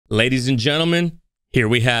Ladies and gentlemen, here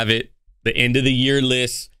we have it. The end of the year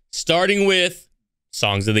list, starting with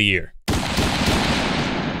Songs of the Year.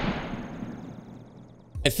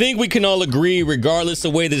 I think we can all agree, regardless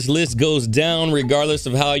of the way this list goes down, regardless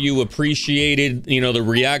of how you appreciated, the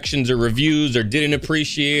reactions or reviews, or didn't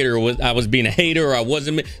appreciate, or I was being a hater, or I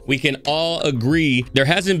wasn't, we can all agree there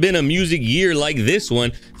hasn't been a music year like this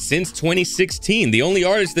one since 2016. The only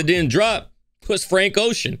artist that didn't drop was Frank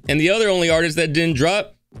Ocean, and the other only artist that didn't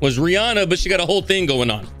drop was Rihanna, but she got a whole thing going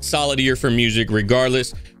on. Solid year for music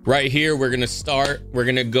regardless. Right here, we're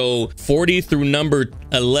gonna go 40 through number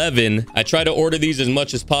 11. I try to order these as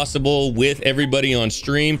much as possible with everybody on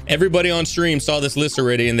stream. Everybody on stream saw this list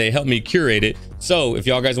already and they helped me curate it. So if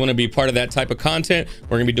y'all guys want to be part of that type of content,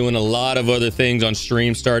 we're gonna be doing a lot of other things on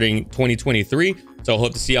stream starting 2023. So I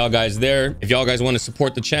hope to see y'all guys there. If y'all guys want to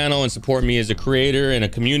support the channel and support me as a creator and a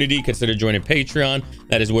community, consider joining Patreon.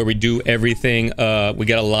 That is where we do everything. We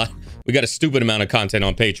got a stupid amount of content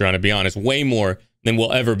on Patreon, to be honest. Way more than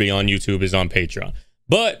will ever be on YouTube is on Patreon.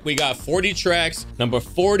 But we got 40 tracks. Number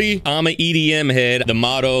 40, I'm an EDM head. The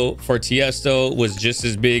motto for Tiesto was just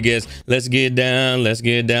as big as let's get down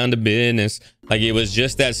to business. Like, it was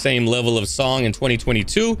just that same level of song in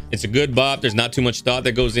 2022. It's a good bop. There's not too much thought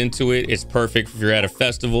that goes into it. It's perfect if you're at a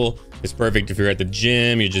festival. It's perfect if you're at the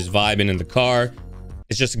gym, you're just vibing in the car.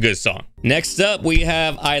 It's just a good song. Next up, we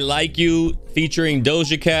have I Like You featuring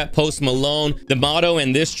Doja Cat, Post Malone. The motto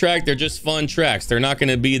and this track, they're just fun tracks. They're not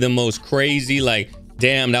gonna be the most crazy, like,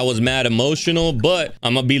 damn, that was mad emotional, but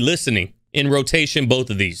I'm gonna be listening. In rotation, both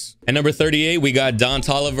of these. At number 38, we got Don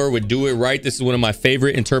Toliver with Do It Right. This is one of my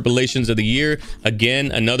favorite interpolations of the year.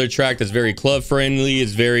 Again, another track that's very club friendly.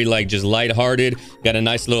 It's very like just lighthearted. Got a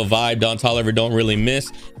nice little vibe. Don Toliver don't really miss.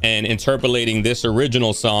 And interpolating this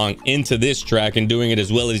original song into this track and doing it as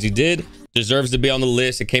well as he did deserves to be on the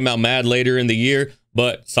list. It came out mad later in the year,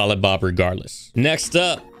 but solid bop regardless. Next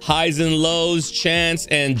up, Highs and Lows, Chance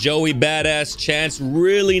and Joey Badass. Chance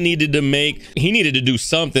really needed to do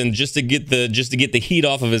something just to get the heat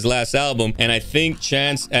off of his last album. And I think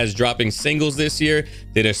Chance, as dropping singles this year,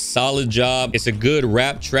 did a solid job. It's a good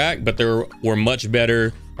rap track, but there were much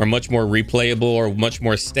better or much more replayable or much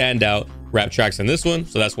more standout rap tracks in this one,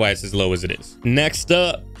 so that's why it's as low as it is. Next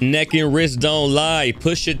up, Neck and Wrist Don't Lie,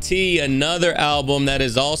 Pusha T, another album that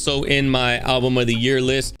is also in my album of the year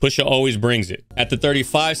list. Pusha always brings it. At the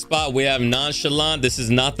 35 spot, we have Nonchalant. This is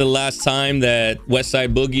not the last time that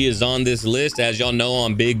Westside Boogie is on this list. As y'all know,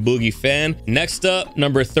 I'm a big Boogie fan. Next up,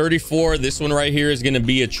 number 34, this one right here is gonna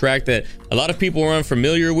be a track that a lot of people are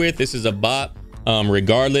unfamiliar with. This is a bop.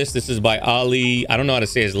 Regardless, this is by Ali. I don't know how to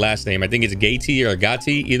say his last name. I think it's Gati or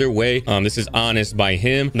Gatti. Either way, this is Honest by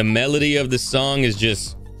him. The melody of the song is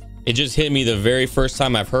it just hit me the very first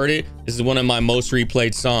time I've heard it. This is one of my most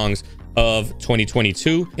replayed songs of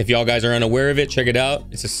 2022. If y'all guys are unaware of it, check it out.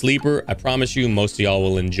 It's a sleeper. I promise you most of y'all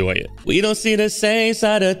will enjoy it. We don't see the same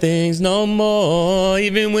side of things no more.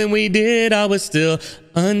 Even when we did, I was still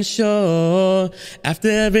unsure. After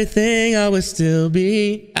everything, I would still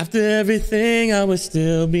be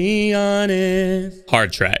honest.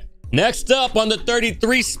 Hard track. Next up on the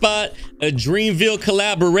 33 spot, a Dreamville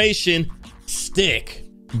collaboration, Stick.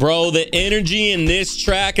 Bro, the energy in this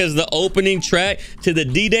track as the opening track to the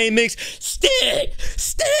D-Day mix, Stick.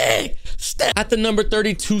 At the number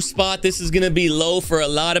 32 spot, this is gonna be low for a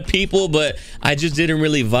lot of people, but I just didn't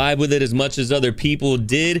really vibe with it as much as other people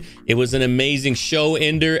did. It was an amazing show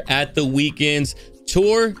ender at the Weeknd's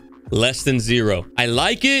tour, Less Than Zero. I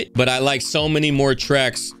like it, but I like so many more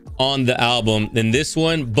tracks on the album than this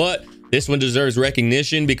one, but this one deserves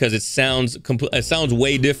recognition because it sounds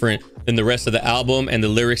way different than the rest of the album, and the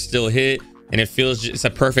lyrics still hit, and it feels it's a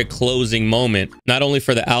perfect closing moment, not only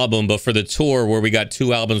for the album, but for the tour where we got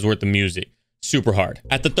 2 albums worth of music. Super hard.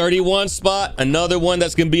 At the 31 spot, another one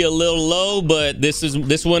that's gonna be a little low, but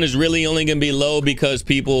this one is really only gonna be low because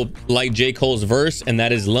people like J. Cole's verse, and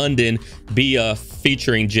that is London, Bia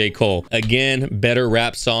featuring J. Cole. Again, better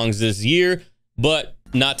rap songs this year, but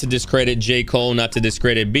not to discredit J. Cole, not to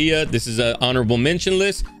discredit Bia. This is an honorable mention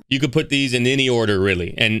list. You could put these in any order,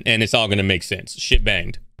 really, and it's all gonna make sense. Shit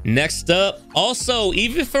banged. Next up, also,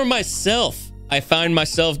 even for myself, I find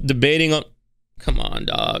myself debating on, come on,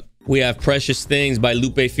 dog. We have Precious Things by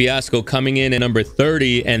Lupe Fiasco coming in at number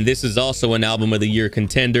 30, and this is also an album of the year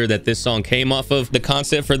contender that this song came off of. The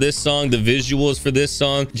concept for this song, the visuals for this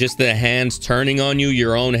song, just the hands turning on you,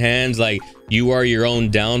 your own hands, like you are your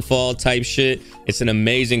own downfall type shit. It's an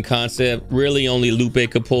amazing concept. Really only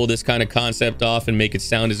Lupe could pull this kind of concept off and make it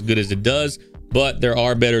sound as good as it does, but there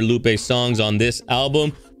are better Lupe songs on this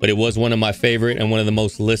album. but it was one of my favorite and one of the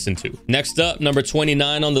most listened to. Next up, number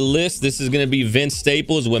 29 on the list. This is going to be Vince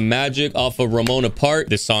Staples with Magic off of Ramona Park.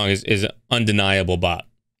 This song is undeniable bop.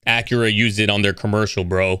 Acura used it on their commercial,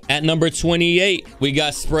 bro. At number 28, we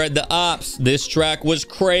got Spread the Ops. This track was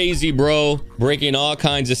crazy, bro. Breaking all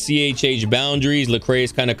kinds of CHH boundaries. Lecrae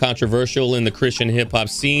is kind of controversial in the Christian hip hop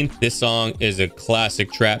scene. This song is a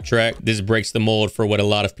classic trap track. This breaks the mold for what a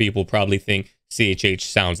lot of people probably think CHH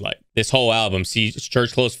sounds like. This whole album, see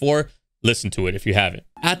Church Close 4, listen to it if you haven't.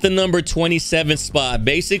 At the number 27 spot,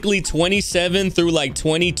 basically 27 through like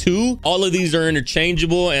 22, all of these are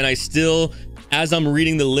interchangeable, and I still, as I'm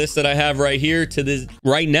reading the list that I have right here to this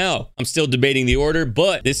right now, I'm still debating the order,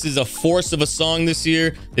 but this is a force of a song this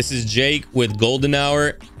year. This is Jake with Golden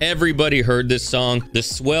Hour. Everybody heard this song. The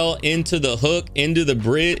swell into the hook, into the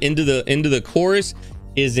bridge, into the chorus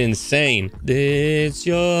is insane. It's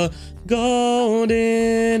your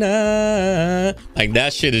golden hour. Like,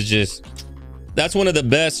 that shit is just, that's one of the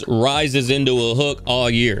best rises into a hook all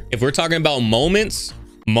year. If we're talking about moments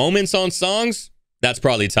on songs, that's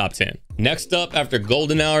probably top 10. Next up, after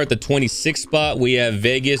Golden Hour at the 26th spot, we have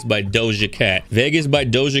Vegas by Doja Cat. Vegas by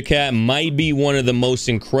Doja Cat might be one of the most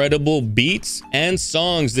incredible beats and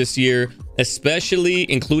songs this year,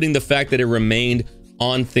 especially including the fact that it remained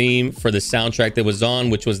on theme for the soundtrack that was on,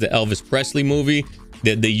 which was the Elvis Presley movie.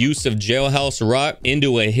 The use of Jailhouse Rock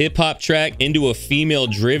into a hip hop track, into a female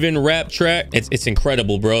driven rap track. It's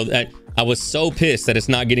incredible, bro. I was so pissed that it's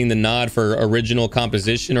not getting the nod for original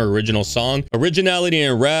composition or original song. Originality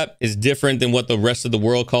in rap is different than what the rest of the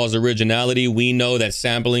world calls originality. We know that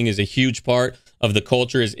sampling is a huge part of the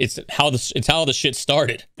culture. It's how the shit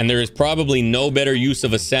started. And there is probably no better use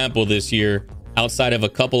of a sample this year outside of a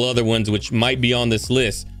couple other ones which might be on this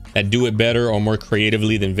list that do it better or more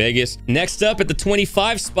creatively than Vegas. Next up at the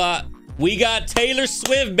 25 spot, we got Taylor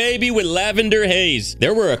Swift, baby, with Lavender Haze.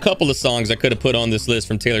 There were a couple of songs I could have put on this list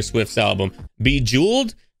from Taylor Swift's album.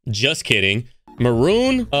 Bejeweled, just kidding.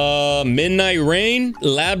 Maroon, Midnight Rain,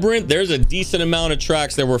 Labyrinth. There's a decent amount of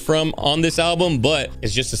tracks that were from on this album, but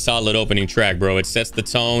it's just a solid opening track, bro. It sets the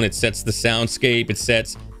tone, it sets the soundscape, it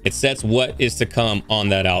sets what is to come on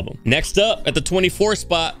that album. Next up at the 24th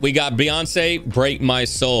spot, we got Beyonce, Break My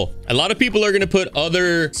Soul. A lot of people are going to put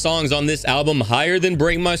other songs on this album higher than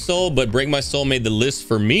Break My Soul, but Break My Soul made the list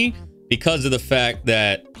for me because of the fact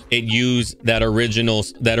that it used that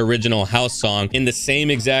original house song in the same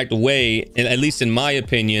exact way, at least in my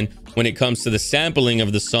opinion. When it comes to the sampling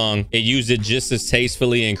of the song, it used it just as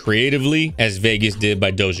tastefully and creatively as Vegas did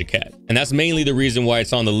by Doja Cat. And that's mainly the reason why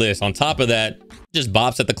it's on the list. On top of that, just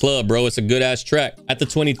bops at the club, bro. It's a good ass track. At the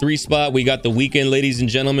 23 spot, we got The Weeknd, ladies and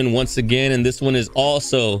gentlemen, once again. And this one is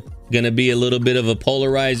also gonna be a little bit of a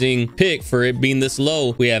polarizing pick for it being this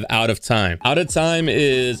low. We have Out of Time. Out of Time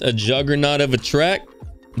is a juggernaut of a track,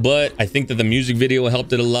 but I think that the music video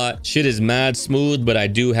helped it a lot. Shit is mad smooth, but I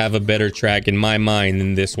do have a better track in my mind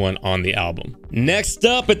than this one on the album. Next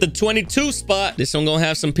up at the 22 spot, this one gonna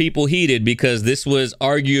have some people heated because this was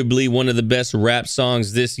arguably one of the best rap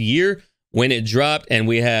songs this year when it dropped, and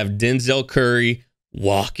we have Denzel Curry,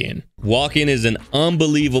 Walkin'. Walkin' is an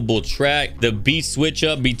unbelievable track. The beat switch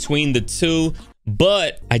up between the two,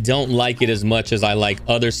 but I don't like it as much as I like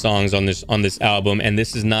other songs on this album, and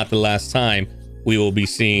this is not the last time we will be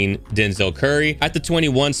seeing Denzel Curry. At the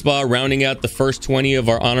 21 spot, rounding out the first 20 of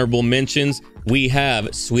our honorable mentions, we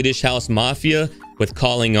have Swedish House Mafia with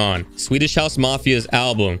Calling On. Swedish House Mafia's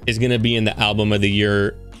album is gonna be in the Album of the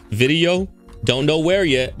Year video. Don't know where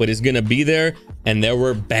yet, but it's gonna be there. And there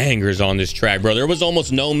were bangers on this track, bro. There was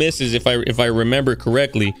almost no misses if I remember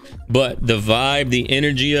correctly. But the vibe, the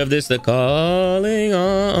energy of this, the calling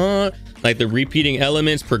on, like the repeating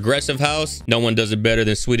elements, progressive house, no one does it better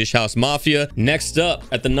than Swedish House Mafia. Next up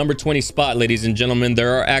at the number 20 spot, ladies and gentlemen,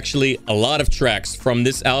 there are actually a lot of tracks from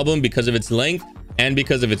this album because of its length and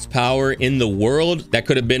because of its power in the world that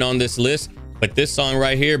could have been on this list. But this song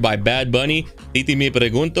right here by Bad Bunny, Titi Me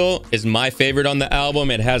Pregunto, is my favorite on the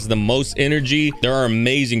album. It has the most energy. There are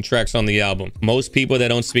amazing tracks on the album. Most people that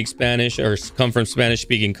don't speak Spanish or come from Spanish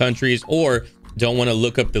speaking countries or don't want to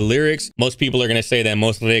look up the lyrics, most people are going to say that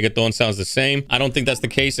most reggaeton sounds the same. I don't think that's the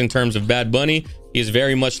case in terms of Bad Bunny. He is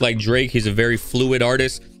very much like Drake. He's a very fluid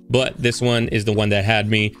artist, but this one is the one that had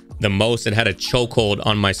me the most. It had a chokehold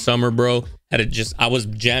on my summer, bro. I was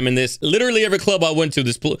jamming this literally every club I went to.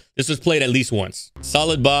 This was played at least once.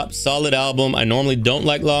 Solid bop, solid album. I normally don't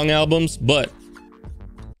like long albums, but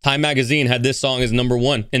Time Magazine had this song as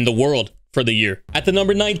 #1 in the world for the year. At the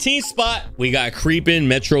number 19 spot, we got Creepin'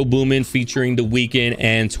 Metro Boomin featuring The Weeknd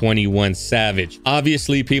and 21 Savage.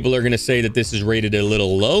 Obviously, people are going to say that this is rated a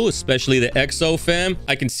little low, especially the EXO fam.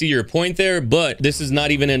 I can see your point there, but this is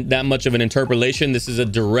not even that much of an interpolation. This is a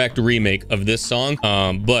direct remake of this song.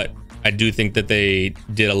 But I do think that they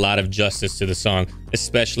did a lot of justice to the song,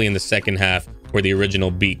 especially in the second half where the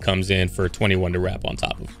original beat comes in for 21 to rap on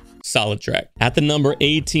top of. Solid track. At the number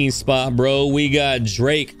 18 spot, bro, we got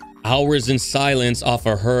Drake, Hours in Silence off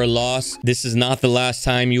of Her Loss. This is not the last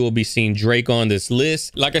time you will be seeing Drake on this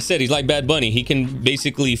list. Like I said, he's like Bad Bunny. He can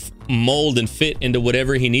basically mold and fit into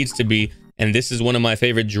whatever he needs to be. And this is one of my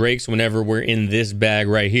favorite Drakes whenever we're in this bag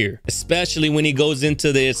right here. Especially when he goes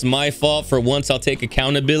into the "It's my fault for once I'll take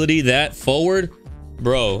accountability," that forward.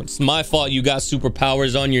 Bro, it's my fault you got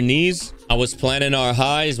superpowers on your knees. I was planning our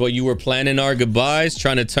highs while you were planning our goodbyes,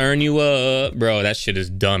 trying to turn you up. Bro, that shit is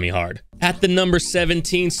dummy hard. At the number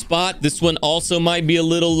 17 spot, this one also might be a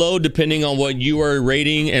little low depending on what you are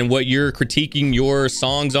rating and what you're critiquing your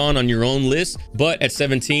songs on your own list. But at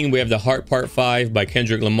 17, we have The Heart Part 5 by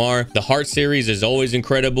Kendrick Lamar. The Heart series is always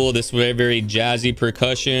incredible. This very, very jazzy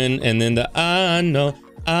percussion. And then the I know,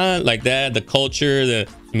 I like that. The culture, the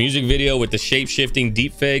music video with the shape-shifting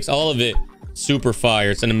deep fakes, all of it super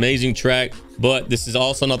fire. It's an amazing track, but this is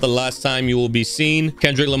also not the last time you will be seeing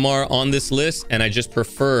Kendrick Lamar on this list. And I just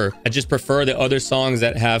prefer the other songs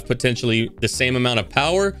that have potentially the same amount of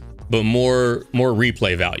power but more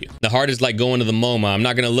replay value. The Heart is like going to the MoMA. I'm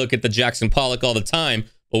not going to look at the Jackson Pollock all the time,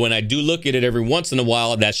 but when I do look at it every once in a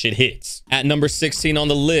while, that shit hits. At number 16 on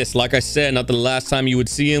the list, like I said, not the last time you would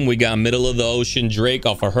see him, we got Middle of the Ocean Drake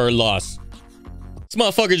off of Her Loss. This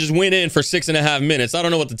motherfucker just went in for 6.5 minutes. I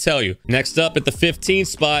don't know what to tell you. Next up at the 15th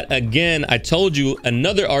spot, again, I told you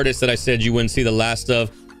another artist that I said you wouldn't see the last of,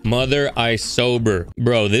 Mother I Sober.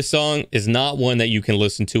 Bro, this song is not one that you can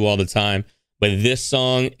listen to all the time, but this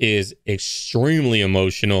song is extremely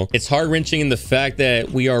emotional. It's heart-wrenching in the fact that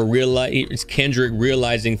it's Kendrick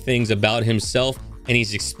realizing things about himself and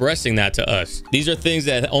he's expressing that to us. These are things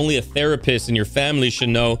that only a therapist and your family should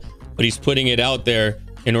know, but he's putting it out there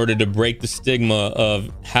in order to break the stigma of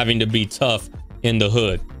having to be tough in the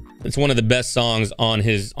hood. It's one of the best songs on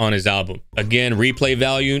his album. Again, replay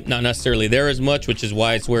value, not necessarily there as much, which is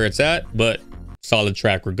why it's where it's at, but solid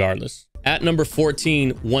track regardless. At number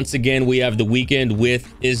 14, once again, we have The Weeknd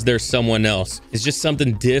with Is There Someone Else. It's just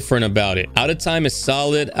something different about it. Out of Time is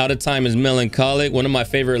solid. Out of Time is melancholic. One of my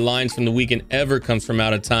favorite lines from The Weeknd ever comes from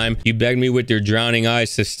Out of Time. You begged me with your drowning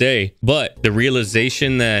eyes to stay. But the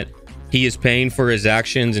realization that he is paying for his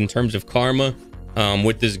actions in terms of karma,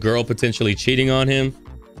 with this girl potentially cheating on him.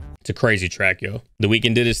 It's a crazy track, yo. The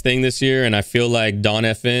Weeknd did his thing this year, and I feel like Dawn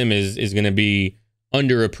FM is going to be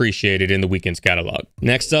underappreciated in The Weeknd's catalog.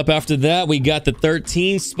 Next up after that, we got the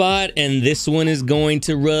 13th spot, and this one is going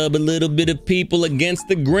to rub a little bit of people against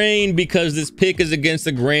the grain because this pick is against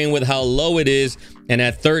the grain with how low it is. And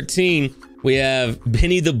at 13, we have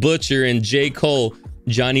Benny the Butcher and J. Cole,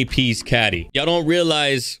 Johnny P's Caddy. Y'all don't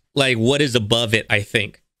realize like what is above it, I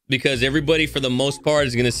think, because everybody for the most part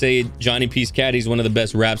is going to say Johnny P's Caddy is one of the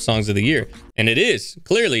best rap songs of the year. And it is.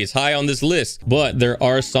 Clearly, it's high on this list. But there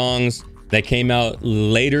are songs that came out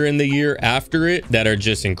later in the year after it that are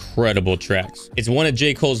just incredible tracks. It's one of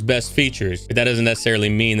J. Cole's best features, but that doesn't necessarily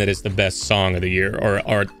mean that it's the best song of the year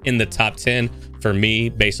or in the top 10 for me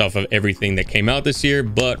based off of everything that came out this year.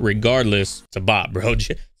 But regardless, it's a bop, bro. It's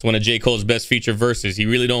one of J. Cole's best feature verses. He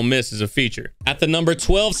really don't miss as a feature. At the number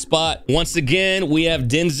 12 spot, once again, we have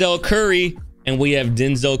Denzel Curry. And we have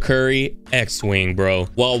Denzel Curry, X-Wing, bro.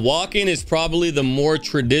 While Walking is probably the more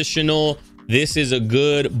traditional, this is a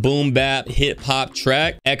good boom bap hip hop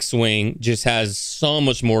track, X-Wing just has so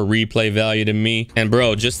much more replay value to me. And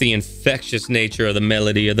bro, just the infectious nature of the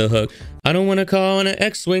melody of the hook. I don't want to call on an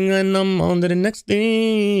X-Wing and I'm on to the next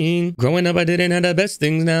thing. Growing up, I didn't have the best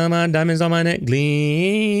things. Now my diamonds on my neck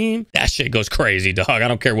gleam. That shit goes crazy, dog. I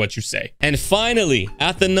don't care what you say. And finally,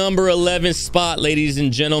 at the number 11 spot, ladies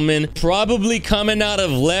and gentlemen, probably coming out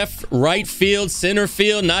of left, right field, center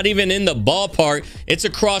field, not even in the ballpark. It's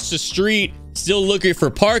across the street, still looking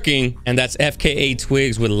for parking. And that's FKA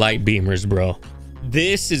Twigs with Light Beamers, bro.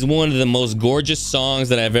 This is one of the most gorgeous songs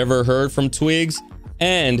that I've ever heard from Twigs.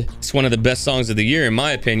 And it's one of the best songs of the year, in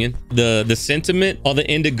my opinion. The sentiment, all the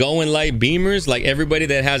indigo and Light Beamers, like everybody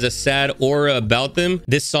that has a sad aura about them,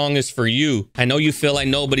 this song is for you. I know you feel like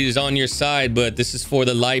nobody's on your side, but this is for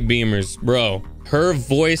the Light Beamers, bro. Her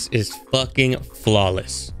voice is fucking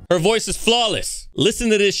flawless. Her voice is flawless. Listen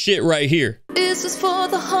to this shit right here. This is for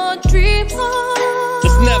the hard dreams.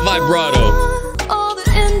 Listen to that vibrato. All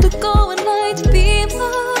the indigo and light beams.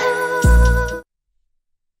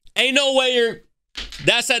 Ain't no way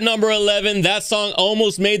that's at number 11. That song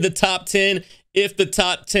almost made the top 10 if the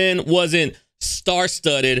top 10 wasn't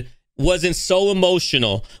star-studded, wasn't so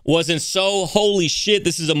emotional, wasn't so holy shit,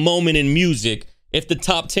 this is a moment in music. If the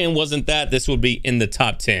top 10 wasn't that, this would be in the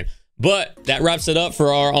top 10. But that wraps it up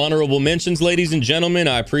for our honorable mentions, ladies and gentlemen.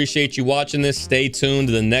 I appreciate you watching this. Stay tuned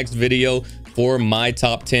to the next video for my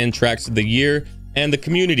top 10 tracks of the year and the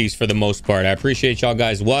communities for the most part. I appreciate y'all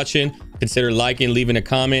guys watching. Consider liking, leaving a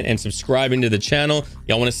comment, and subscribing to the channel.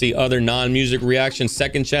 Y'all want to see other non-music reactions,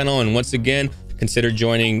 second channel. And once again, consider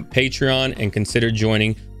joining Patreon and consider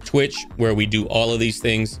joining Twitch, where we do all of these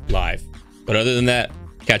things live. But other than that,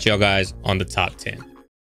 catch y'all guys on the top 10.